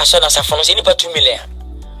say as soon as I found any 2 million.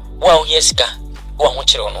 Wow, yes, ka. One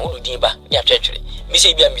children who do ba ya church. Miss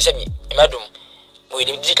Abia Miss me, madam. We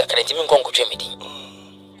didn't take a current in Congo meeting.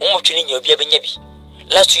 Training your baby.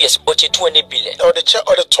 Last 2 years, 200 billion. Or the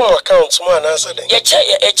 2 accounts, man, answer them. Yeah,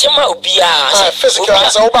 Chema Obia, physical,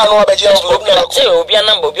 as a number,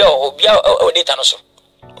 Obia, data.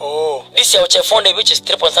 Oh, this year, phone which is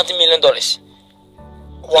 $3.something million.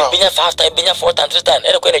 Wow, been a 5 times, been a 4 times, 3 times,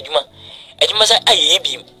 and Juma. And you must say, I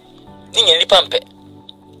beam. Ninny pump it.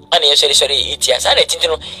 And you say, sorry, it's yes, and I think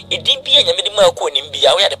it didn't be any more cool in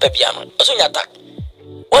Bia, we had a pepiano. Also, you attack.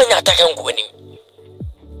 Why not attack and winning?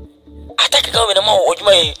 Attack going more.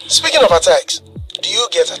 Speaking of attacks, do you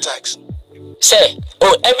get attacks? Say,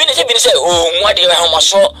 oh, I've been say, oh, what do you have my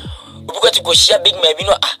saw? We got to go share big maybe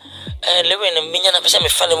no. Lilwin and Minion of some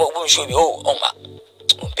family will show you. Oh, my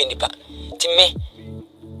Pindipa. Timmy,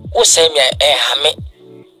 oh, say me, hammy.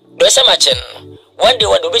 There's a match. One day,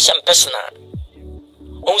 what do we some personal?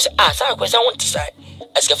 Oh, I want to say,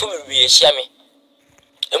 as a family, we share me.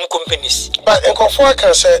 companies. But in Kofua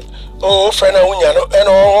can say, oh, friend, and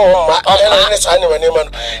it's animal name.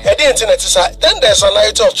 I didn't then there's a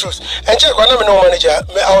night of truth. And check one no manager.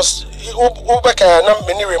 I was Ubaka, not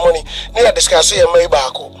many money near discussing a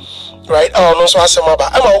Maybako. Right? Oh, no, so I say, I'm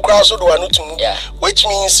a crowd, so do I need to move. Which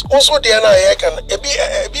means also the NIA can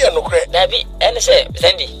be a no credit. Debbie, and say,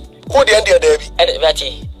 Sandy, who the end of Debbie? And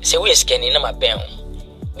Betty, say, we're scanning my bell.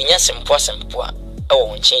 Minyasem poor,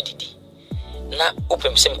 oh, change. Na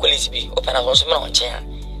open some quality be open as also on chair.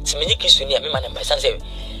 So many kids to near me, man, by Sunday.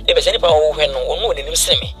 If there's any power when no one didn't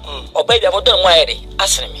see me, or baby, I would done why they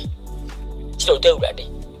ask me. Still, they're ready.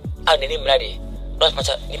 I'll name ready. Not much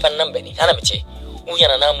different number, Anamity. We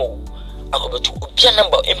are an amo. I could to be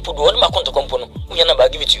number input one my conto component. We are number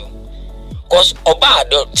give it to you. Cause or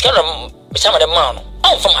bad, some of the man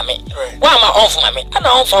on for mammy. Why am I on for mammy? And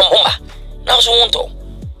I'm from Oma. Now so won't talk.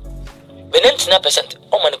 But 99%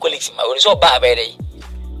 of my colleagues are so bad.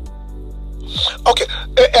 Okay,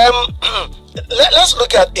 let's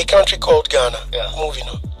look at a country called Ghana. Moving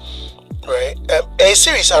on, right? A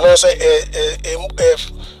series and also a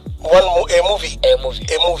movie.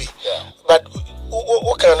 Yeah. But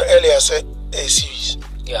what can earlier say a series?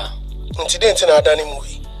 Yeah. Incident in a Danny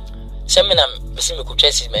movie. Seminar, Missy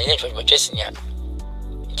McCutchess, my name was chasing ya.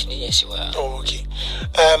 Yes, you are. Okay.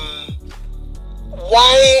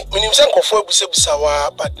 Why Minimsanko for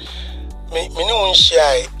Busawa, but minimum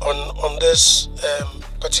shy on this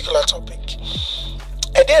particular topic.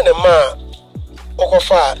 And then a man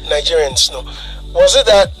Okofa Nigerians no. Was it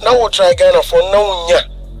that now we'll try Ghana for no nya?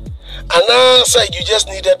 And now say you just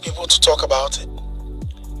needed people to talk about it.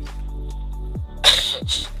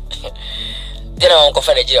 Then I won't go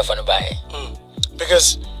for Nigeria for the buy.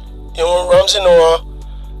 Because you know Ramsey Noah,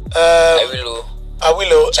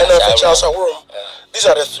 Awilo, and Charles Awurum. These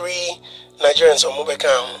are the three Nigerians on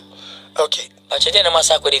Mubekam. Okay. But you didn't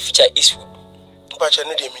massacre the feature Eastwood. But you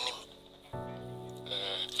know the minimum.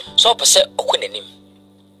 So, per se, Okunim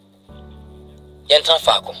Yantan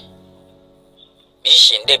Falcon.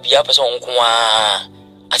 Musician, there be a person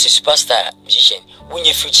as a superstar musician. When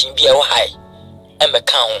you future be a high and a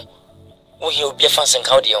count, when you be a fancy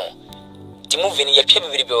coudion. The movie in your people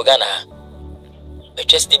will be Ghana. But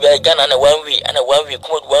just the Ghana and a 1 way and a 1 way,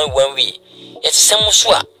 come 1 way. It's some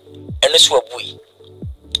swap and a swap we.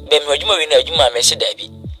 Ben Rajuma, you might mess a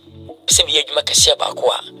Debbie. Same year you make a share about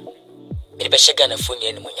qua. Maybe Shagana for the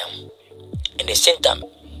enemy. In the same time,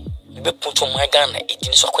 you be put on my Ghana, it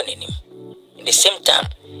didn't so him. In the same time,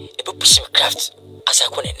 you be pushing craft as I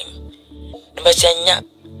couldn't him. Number 10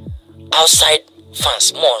 outside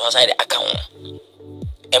fans, more outside the account.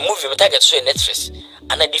 A movie with target to Netflix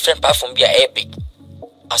and a different platform be a big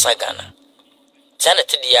outside Ghana. Sana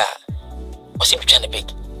Tidia. Or simply trying to big.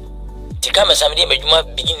 To come as somebody made you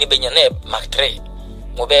begin the Benyanet Mark 3,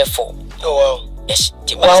 Mobile 4. Oh, wow. Yes,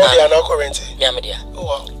 Tibas are now currently. Yamadia. Oh,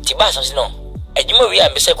 wow. Tibas, no. A Juma, we are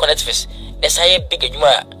Mr. Connectfist. There's a big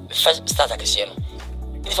Juma first start a casino.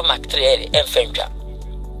 If a Mark 3 and Fentra.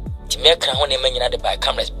 Timeka, when a man by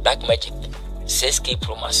cameras, Black Magic, 6K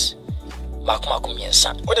Promas, Mark and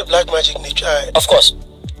son. What a Black Magic nature? Of course.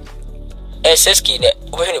 A 6K,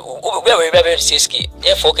 where we 6K,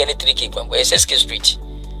 therefore, can it 3K, a 6K street.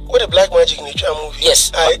 What a Black Magic nature movie?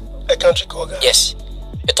 Yes, a country called Ghana. Yes,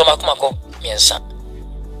 a Tomakumako, me and son.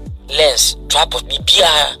 Lens, trap of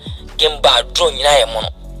BPR, game bar, drone in Iamon,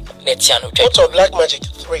 Netiano. What of Black Magic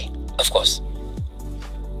 3? Of course.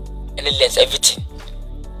 And the lens, everything.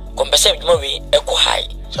 Compensate movie, echo high.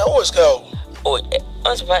 So, always go. Oh,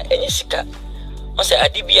 answer by any sicker. I say,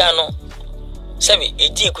 Adibiano. Sebi, a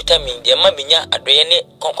dear could tell me, the Mamina, a drain,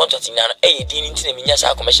 contracting now, a dean into the Minas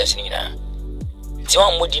commercials in here.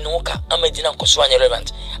 Tiwan Mudinoka, I'm a dinner Coswan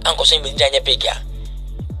relevant, Uncle Sam Janya Begia.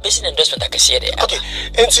 Basic endorsement, I can see it. Okay,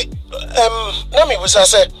 and see, Nami was I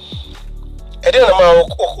said, I didn't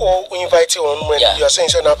know we invite you on when you are saying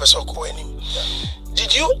an episode.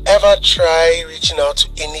 Did you ever try reaching out to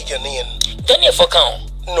any Ghanaian? Ghanaian for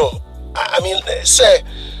count? No. I mean, say,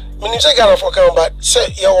 when you say Ghana for count, but say,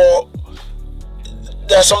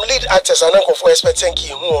 there are some lead actors and uncle for expecting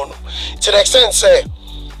you to the extent, say,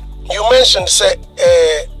 you mentioned, say,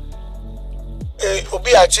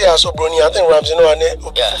 Obi Atia, so Bruni, I think Ramsey,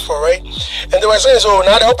 for right? And they were saying, so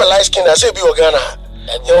now the upper light skin, I say, be Ghana.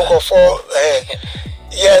 You uncle for,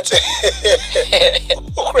 yet,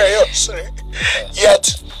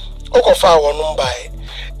 yet, Uncle Far one by.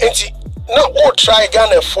 And now, all try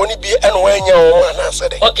Ghana for be and when your woman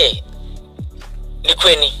answered. Okay, the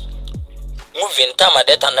Queenie. Moving time at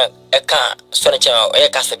that and a car, furniture or a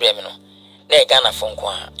castabramino. Nay, Ghana phone.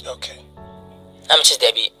 Okay. I'm just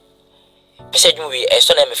Debbie. Said movie a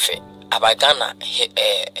son of abagana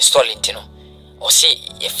story ntino o si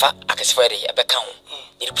yefa akasefere yebeka ho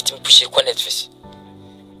ni repeat me push ko Netflix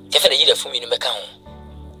tefa na yire fumi ni meka ho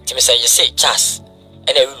timi say say Charles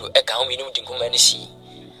ena rulu eka ho mi ni mudi nkoma ni si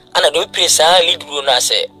ana do place a lead rule na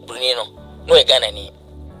say Bruni no e Ghana ni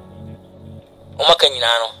o maka nyina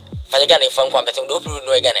no fa Ghana ifa nkwa betem do rule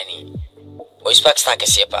no e Ghana ni o spark stack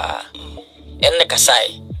se pa enne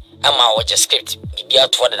kasai ama o just script bibia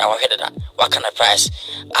to da wa hwede da wa kana price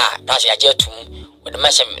that's ya jetum with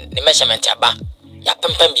the measurement aba ya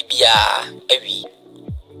pempem bibia awi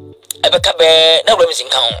ebeka be na wura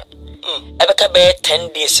mzinka ho ebeka be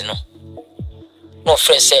 10 days no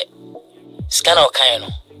friend say scanner kan no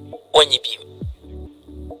onye bi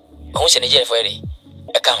o se Nigeria for ere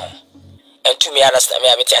eka ho entu me understand me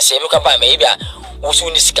abeti ase me kwa ba me bia wo su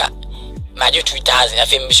ni sika maji 2000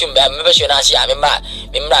 afi mishum ba me be sure na sia me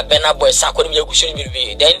mra bena boy sakọ ni yagusu ni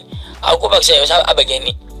bi then I'll go back say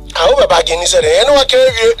abageni I hope abageni say eno wa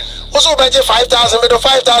kewie oso ba je 5000 me do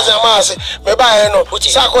 5000 amase me ba no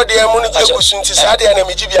sakọ de emu ni yagusu nti sa de na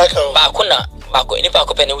me ji bi aka ho ba ko na ba ko ni ba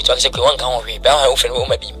ko pe na wuti akse ko wan kan ho we ba ho fere o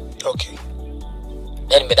ma bi okay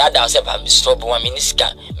then me da say ba stop one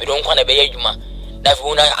miniska me don kwa na be yadwuma da fi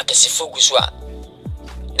una akase fogusu a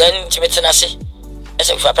then timetena se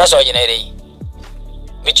ese fa press o generate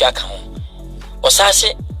me tu aka ho o sa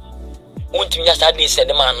se unti nya sa dey say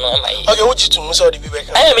the man no mai okay wo jitu mu so de bi be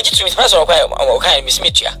ka me jitu mi press o kan mi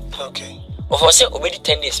smitua okay o for say obedi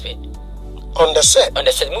 10 days pay on the set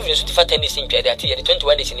movie so 10 days in pay that year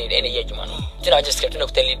 21 days in any year juma no then I just kept no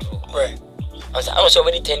tell it right I was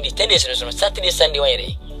already 10 days no Saturday Sunday one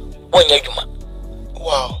day one year juma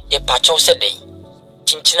wow ye pacho said day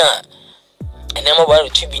chinchina and am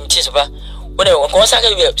about to be inches ba when I want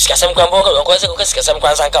to be skasam kwan bo ko ko skasam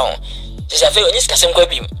kwan san kan just after when skasam kwa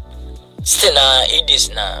bim still na 8 days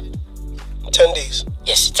na 10 days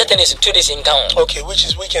yes 10 days 2 days in count okay which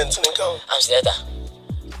is weekends in count I'm still there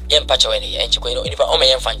yen pacho when e enchi ko no nipa o me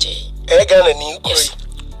yen fanche e Ghana ni kuri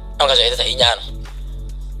am ka so eta inya no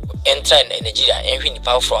enter in Nigeria en hwi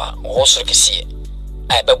nipa fro a wo soro kese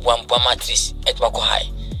ai be buam matrix etwa ko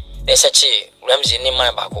hai na sechi Ramsey ni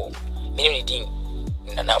man ba ko minim ni din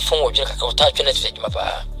na fon wo dwe kaka o ta twa na twa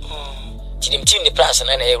pa tidim tim ni price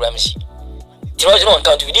na e Ramsey tiro no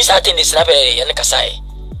account with this attend this na be en kasai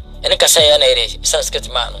na ere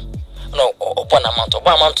sanskrit man no open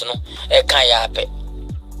amount no e kan ya pe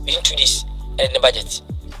into this and the budget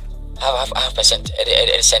half percent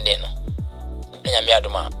e sending no nya mi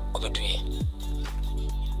adoma obeduye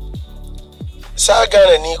sa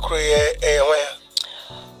Ghana ni kuri wan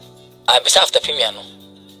I be after premier no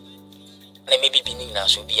na maybe beginning na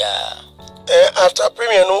so bia after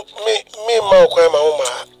premier no me ma kwa ma o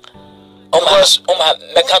ma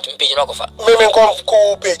make out page no kofa me come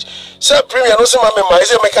cool page say premier no se ma me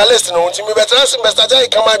say make a list no unti me better say Mr. Jai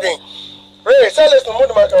come adwin Ray say list no mo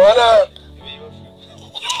ma ka wana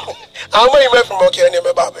how many me from okay and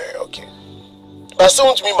me ba okay but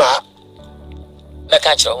so to me ma make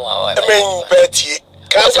a chiro mo me betie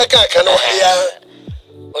ka no ya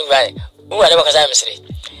we never say misri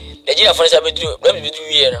the Nigeria for say be do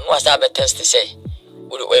year no asa be test say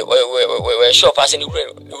we sure pass in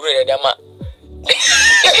the dama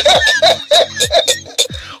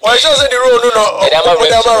why sure say the road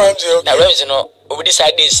no na Ramsey no over this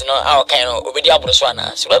side days no our kind no over the abro so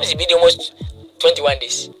na so Ramsey be almost 21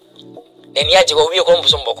 days then ya je go we ko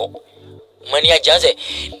mbuso mboko mani ya jaze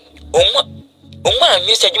umma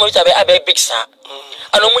mi se juma ta be abe big sa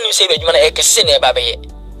ano mu ni se be juma na e kese na e ba be ye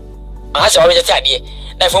asa wa be ta de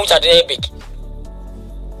na fo mu ta de big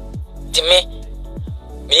time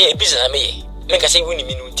me business me ka say woni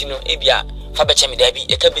mi no ntino e bia fa be che me da bi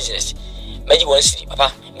e ka business maji one city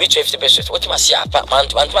papa be 50 pesos what ma see apa man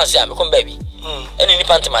ma see am come baby any ni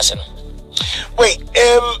pant ma se no wait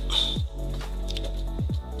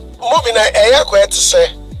moving I quite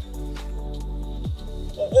say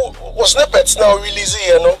was snippets now releasing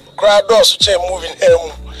you know crowd doors change moving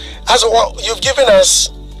as what you've given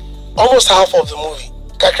us almost half of the movie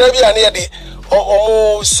kakrabi and here the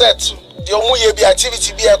almost set the omu be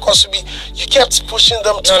activity be a cost be you kept pushing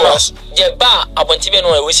them to us the bar abonti be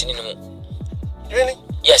no e wesi ni mu really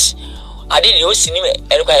yes I did you see me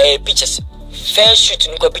and pictures first shoot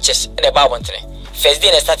no pictures and the bar abontene first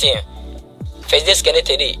day na starting first day scan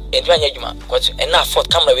today and do anya juma but and na fourth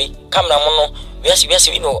camera mo no we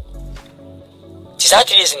see no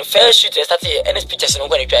Saturday is in first shoot starting and pictures no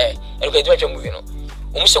go ni twa and go do movie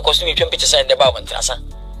no so costume pictures and the bar abontene sa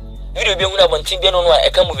video be una abontene be no e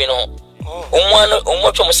ka movie no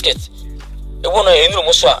omo twa mo skate e wo no enuru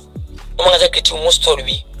mo so a o ma ga create mo story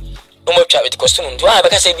bi no mo twa with costume do I be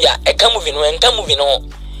ka say bia e ka movie no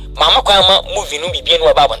Mama Kwama movie no be no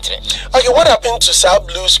about one. Okay, what happened to South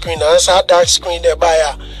blue screen and South dark screen there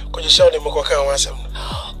by could you show them also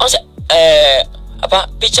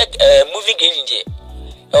about picture moving grade in there.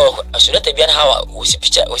 Oh, I should not be how was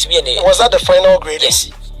picture was that the final grade?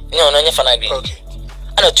 Yes. No, final grade. Okay.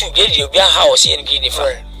 And a 2 grade you be a house in grade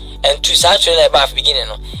and 2 Saturday above beginning.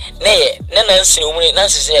 Nay, Nancy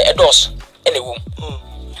say a dose in the womb.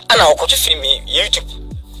 And I'll watch me YouTube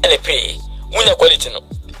and a pray. Winner quality no.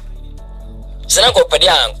 Sanako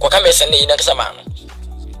Padian, Kwakames and the Naxaman.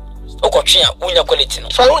 Okochia, winner quality no.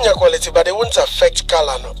 Found your quality, but it won't affect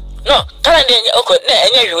color no. No, color then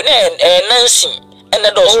you Nancy and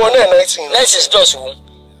the dose 19. Nancy's dose womb.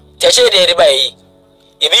 Teacher de by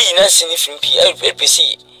ye be Nancy from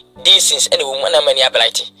PLPC. This since any woman and many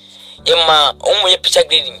ability. Yema, only picture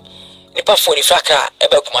grading. Nipa for the fracra,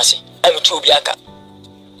 Eba Kumasi. I'm 2 biaka.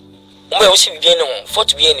 We will see bien on 4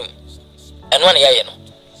 to be any. And 1 year.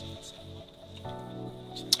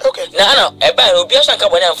 Okay. Now, a buy will be a sanka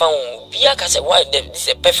when I found Biaka said, why this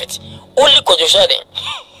is perfect. Only Kwadwo Sheldon.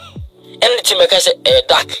 And the team say a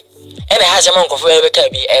dark. And it has a monk of where can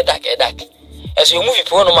be a dark. As you move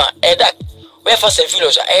it, a dark. Where first and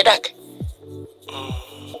fellows are a dark.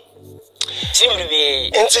 Seem to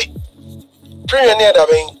be premiere near the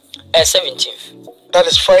being 17th. That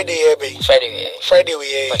is Friday, Friday,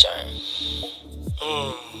 we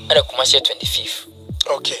and a commercial 25th.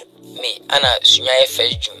 Okay. Me, Anna, Sunya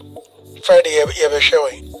 1st June. Friday, you have a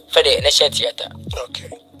showing. Friday, National Theatre. Okay.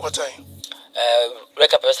 What time?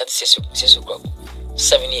 Recap at 6 o'clock.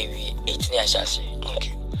 7 8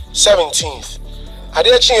 Okay. 17th. I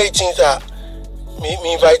did 18th.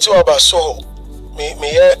 Me invite you about Soho. Me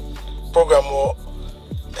program or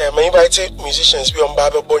me invite musicians be on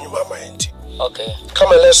Bible Bonnie Mama. Okay.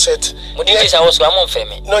 Come and let's set. DJs I was on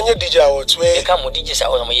fame. No, you DJ out. We come with DJs I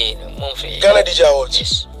was on Ghana DJ out.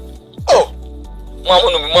 Yes. Oh. Mom,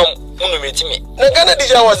 meet me. No, Ghana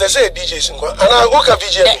DJ was the same DJs and I work a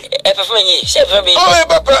VJ.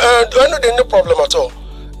 Oh, no problem at all.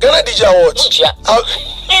 Ghana DJ out.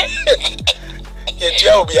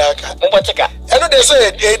 Yeah, be aka. I know they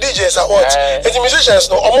say DJs are what? And the musicians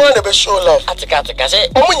no, I'm the best show love. Atika say.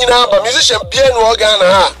 But musician be no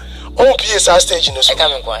Ghana. On PSR stage in the show. No,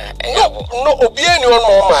 obi anyone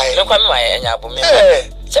more my. No, come my enyabo.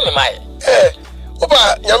 Say me my.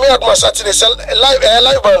 Oba, nyame aduma Saturday sell live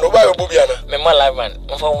band oba we bobiana. Me ma live band.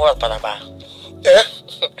 Mo for what patapa.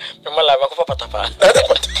 Me ma live ko patapa.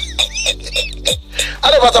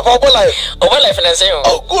 Ada patapa obo live. Obo live na say o.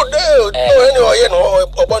 Oh good. No anyway no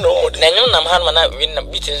obo no mo. Na nyum nam han na win na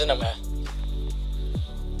beating na ma.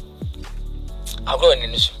 Agro ni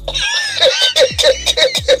nisu.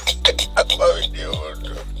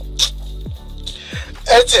 A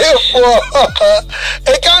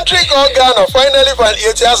country called Ghana finally found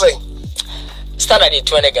it. Start at the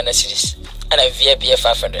 20 Ghana cities and a VIP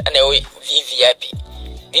 500 and a VVIP.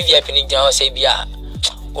 VVIP in the say, Bia,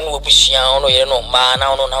 Unubushia, no man,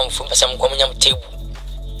 I don't know from some coming table.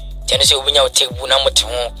 Tennessee will be our table number 2,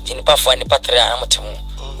 Tinipa for the Patria number 2.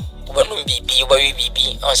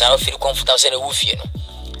 BB, I feel comfortable saying a wolf, you know.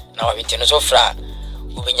 Now I'm in Tennessee Fra,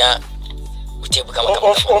 Ubinya.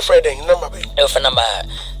 Offering number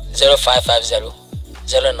 0550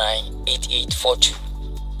 098842.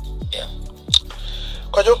 Yeah.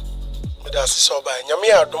 Kwadwo, that's so by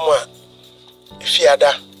Nyamia Dumwa. If you are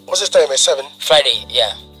there, what's the time? 7 Friday,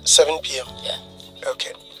 yeah. 7 p.m. Yeah.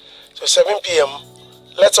 Okay. So 7 p.m.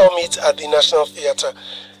 Let's all meet at the National Theatre.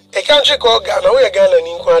 A country called Ghana, we are Ghana in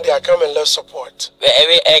Inquadi, I come and love support. We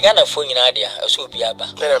Ghana phone in Adia, also be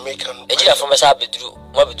Abba. Then I make an agenda from us up Drew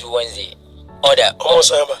Wednesday. Order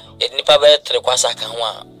almost ever. It nipa be 3 kwasa kan ho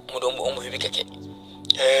a mudo bi keke.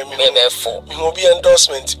 Me 4. Me will be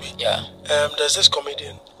endorsement bi. Yeah. There's this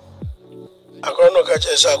comedian. Akono ka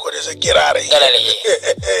chesa ko dey say kirare.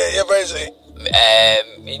 Yeah, very say.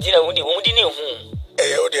 Dina wudi ni hu.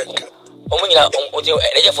 Odi anka. Omunyina odi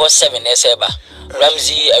for 7 eseba.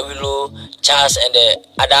 Ramsey, Awilo, Charles and the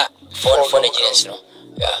other foreign agents no.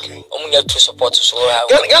 Yeah. Omunya to support so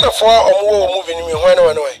Ghana for moving me when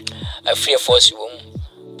I free force you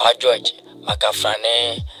Pa George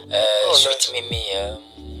Macafrane sweet mimi a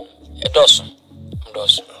dozen.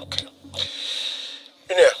 Okay.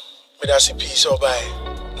 You know, me that's a piece or by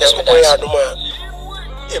that's what I do.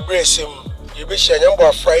 A brace him, you be sharing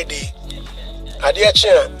about Friday. I dear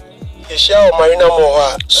chair, you share Marina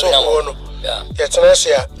Moha, so on. Yet,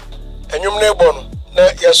 and you neighbor. Na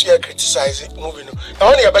yes, we are criticizing moving. I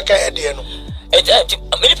want you back at the end.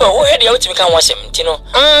 Many people who had the ultimate can watch him, Tino.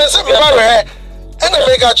 Some people and I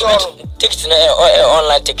make a ticket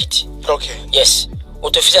online ticket. Okay. Yes.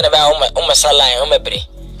 What to find about on my salary on my brain.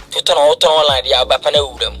 Put on online, yeah, but I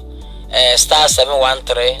know them. Star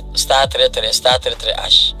 713 star 33 star 33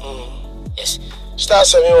 ash. Yes. Star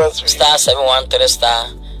 713 star 713 star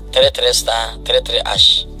 33 star 33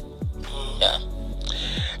 ash. Yeah.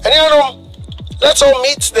 And let's all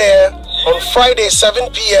meet there on Friday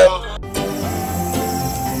 7 p.m.